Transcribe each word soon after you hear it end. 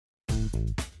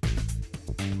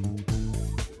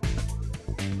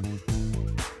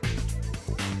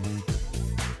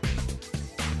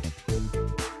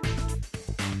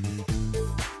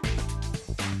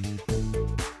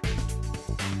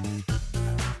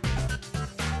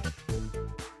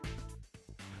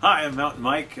Hi, I'm Mountain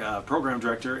Mike, Program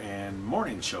Director and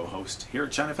Morning Show host here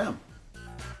at China FM.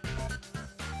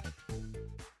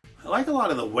 I like a lot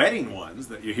of the wedding ones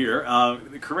that you hear.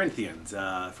 The Corinthians,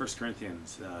 1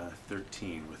 Corinthians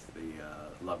 13 with the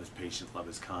love is patient, love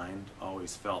is kind.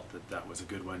 Always felt that that was a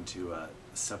good one to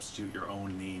substitute your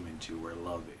own name into where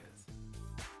love is.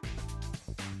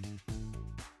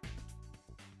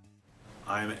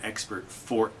 I'm an expert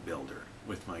fort builder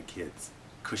with my kids.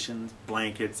 Cushions,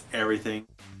 blankets, everything.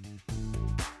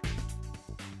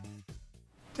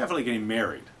 Definitely getting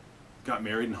married. Got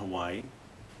married in Hawaii.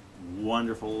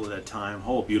 Wonderful at that time,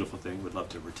 whole beautiful thing. Would love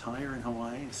to retire in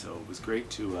Hawaii, so it was great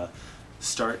to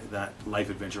start that life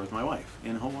adventure with my wife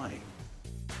in Hawaii.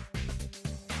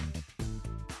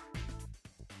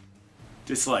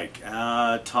 Dislike,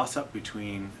 toss up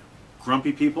between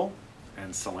grumpy people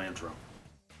and cilantro.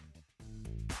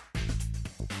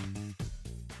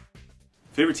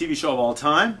 Favorite TV show of all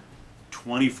time?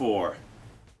 24.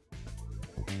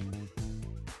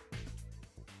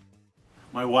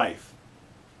 My wife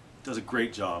does a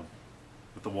great job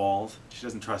with the walls. She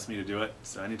doesn't trust me to do it,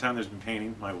 so anytime there's been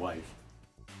painting, my wife.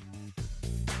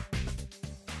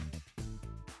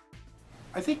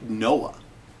 I think Noah.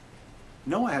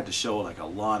 Noah had to show like a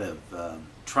lot of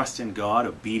trust in God,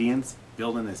 obedience,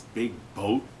 building this big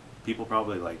boat. People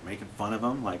probably like making fun of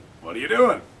him, like, what are you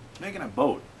doing? Making a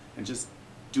boat, and just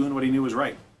doing what he knew was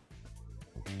right.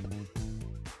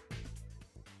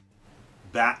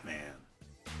 Batman.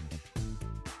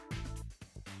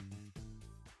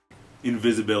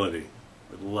 Invisibility.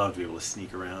 Would love to be able to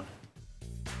sneak around.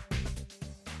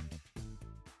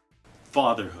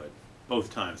 Fatherhood.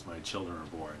 Both times my children were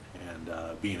born, and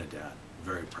being a dad.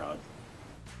 Very proud.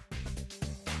 I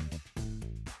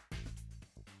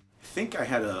think I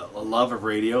had a love of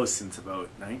radio since about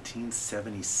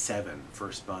 1977,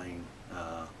 first buying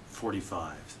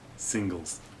 45s,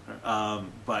 singles.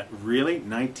 But really,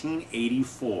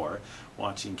 1984,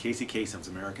 watching Casey Kasem's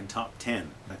American Top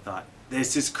 10. I thought,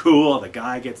 this is cool. The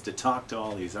guy gets to talk to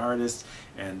all these artists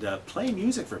and play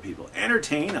music for people,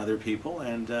 entertain other people,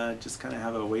 and just kind of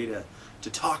have a way to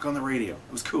talk on the radio.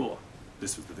 It was cool.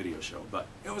 This was the video show, but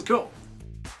it was cool.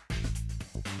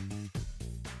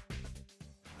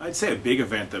 I'd say a big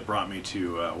event that brought me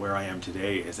to where I am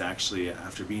today is actually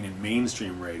after being in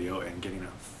mainstream radio and getting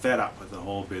fed up with the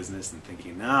whole business and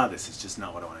thinking, nah, this is just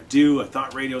not what I want to do. I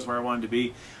thought radio is where I wanted to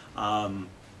be.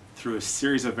 Through a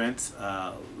series of events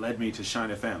led me to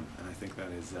Shine FM, and I think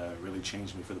that has really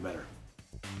changed me for the better.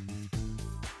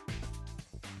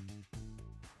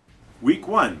 Week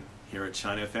 1 here at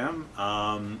Shine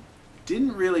FM.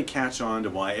 Didn't really catch on to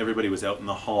why everybody was out in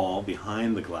the hall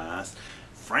behind the glass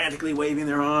frantically waving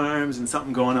their arms and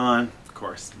something going on. Of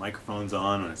course, microphone's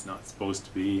on when it's not supposed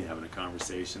to be, having a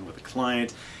conversation with a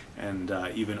client, and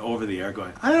even over the air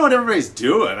going, I don't know what everybody's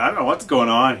doing, I don't know what's going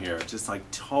on here. Just like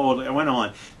totally, it went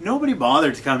on. Nobody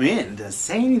bothered to come in to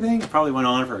say anything. It probably went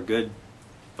on for a good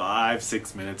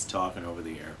 5-6 minutes talking over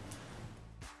the air.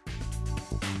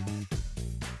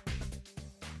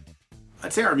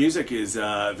 I'd say our music is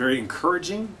very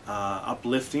encouraging,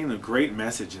 uplifting, a great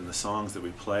message in the songs that we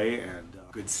play, and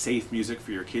good safe music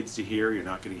for your kids to hear. You're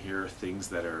not going to hear things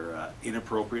that are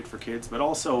inappropriate for kids, but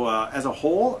also as a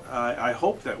whole, I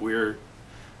hope that we're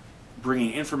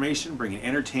bringing information, bringing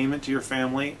entertainment to your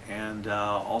family, and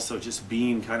also just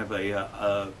being kind of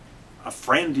a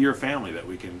friend to your family that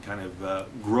we can kind of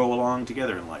grow along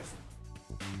together in life.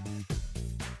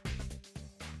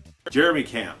 Jeremy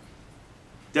Camp.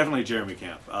 Definitely Jeremy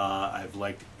Camp. I've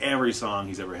liked every song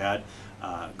he's ever had.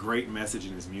 Great message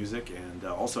in his music, and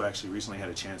also actually recently had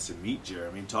a chance to meet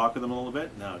Jeremy, talk with him a little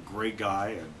bit. Great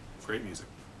guy and great music.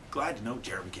 Glad to know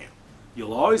Jeremy Camp.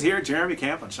 You'll always hear Jeremy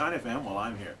Camp on Shine FM while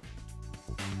I'm here.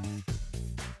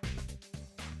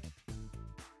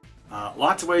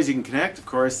 Lots of ways you can connect. Of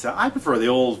course, I prefer the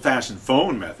old-fashioned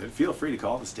phone method. Feel free to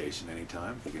call the station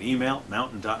anytime. You can email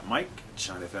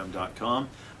mountain.mike@shinefm.com.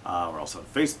 We're also on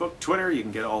Facebook, Twitter. You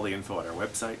can get all the info at our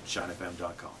website,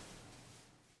 shinefm.com.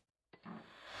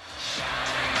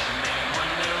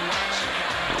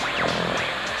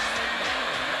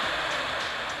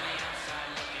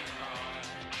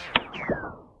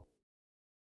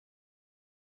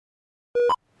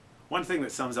 One thing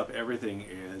that sums up everything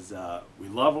is we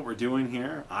love what we're doing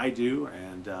here. I do,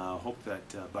 and hope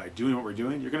that by doing what we're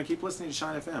doing, you're going to keep listening to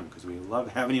Shine FM because we love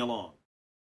having you along.